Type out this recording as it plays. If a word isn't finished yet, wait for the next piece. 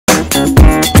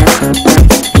Hey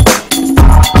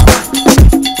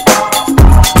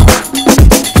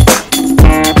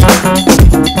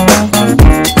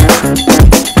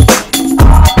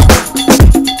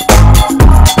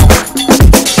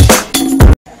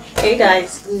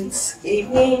guys, good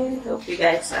evening. Hope you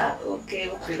guys are okay.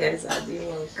 Hope you guys are doing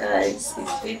well, guys.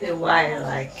 It's been a while.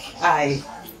 Like I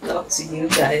talk to you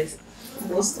guys.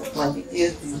 Most of my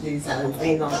videos these days have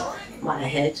been on my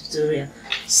hair tutorial.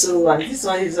 So and this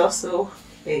one is also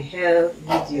a hair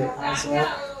video as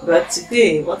well. But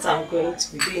today, what I'm going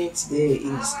to be doing today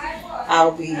is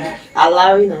I'll be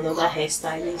allowing another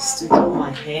hairstylist to do my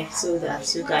hair so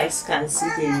that you guys can see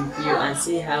the review and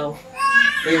see how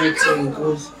everything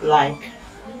goes. Like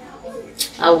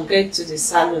I will get to the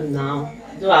salon now,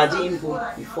 though I didn't book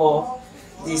before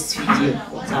this video,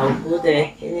 but I will go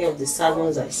there. Any of the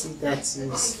salons I see that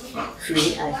is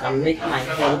free, I can make my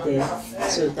hair there.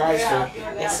 So that's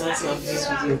the essence of this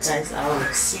video, guys. I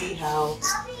will see how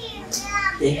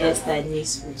the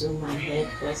hairstylist will do my hair,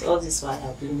 because all this while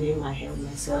I've been doing my hair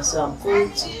myself. So I'm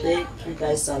going to take you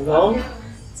guys along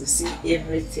to see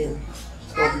everything.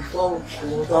 But before we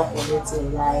go, don't forget to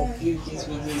like, give this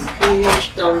video a huge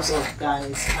thumbs up,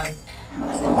 guys. And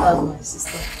that's my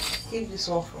sister. Give this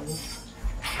one for me.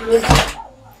 Good.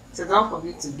 So don't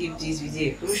forget to give this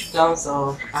video a huge thumbs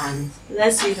up, and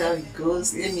let's see how it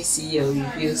goes. Let me see your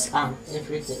reviews and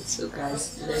everything. So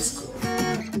guys, let's go.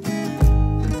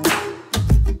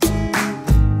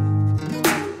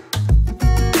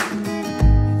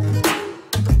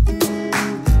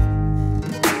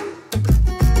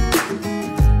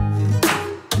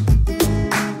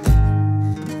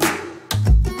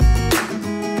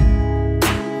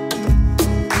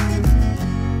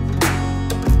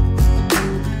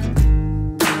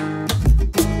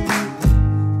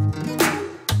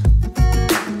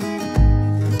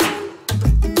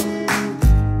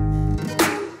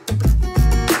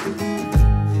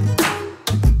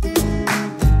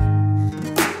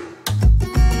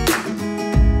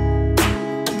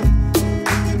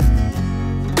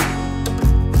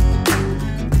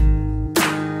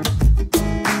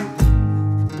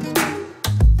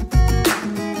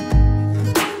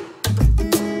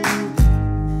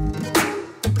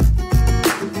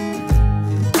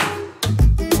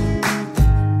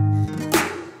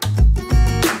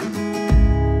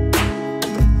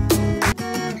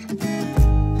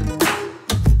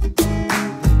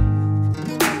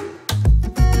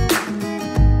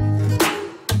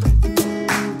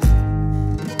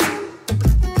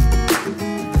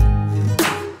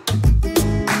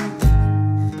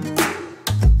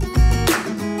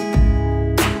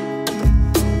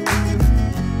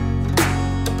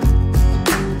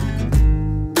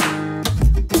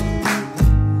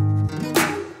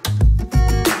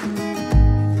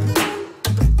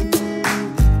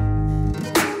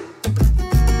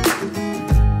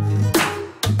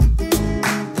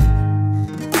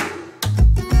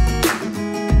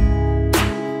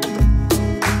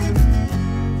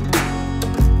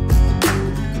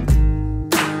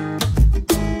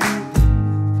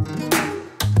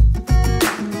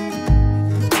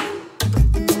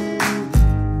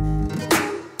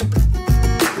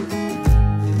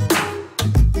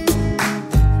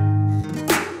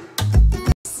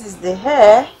 The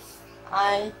hair,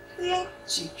 I think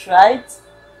she tried.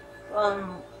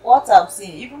 From what I'm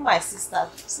seeing, even my sister,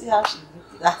 see how she's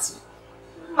looking at me.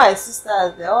 Even my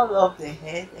sisters, they all love the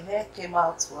hair. The hair came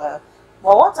out well.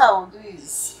 But what I will do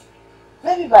is,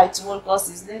 maybe by tomorrow,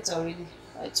 because it's late already,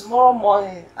 by tomorrow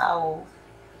morning I will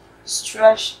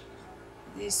stretch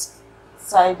this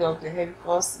side of the hair,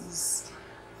 because it's,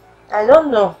 I don't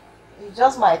know, it's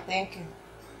just my thinking.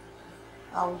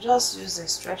 I will just use a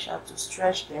stretcher to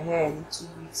stretch the hair a little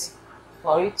bit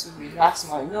for it to relax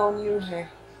more. No new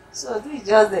hair. So this is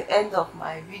just the end of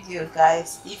my video,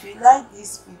 guys. If you like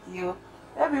this video,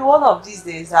 maybe one of these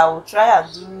days I will try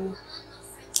and do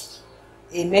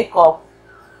a makeup,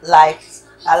 like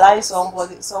allowing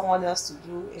someone else to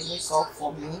do a makeup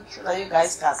for me, so that you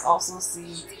guys can also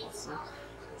see it also.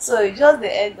 So it's just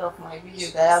the end of my video,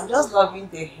 guys. I'm just loving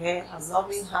the hair. I'm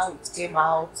loving how it came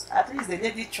out. At least the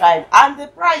lady tried, and the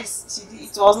price,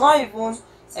 it was not even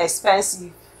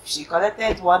expensive. She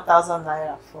collected 1,000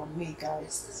 naira from me,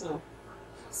 guys. So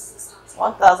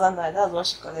 1,000 naira, that's what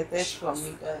she collected from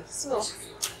me, guys. So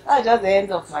that's just the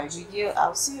end of my video.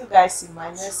 I'll see you guys in my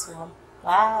next one.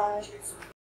 Bye.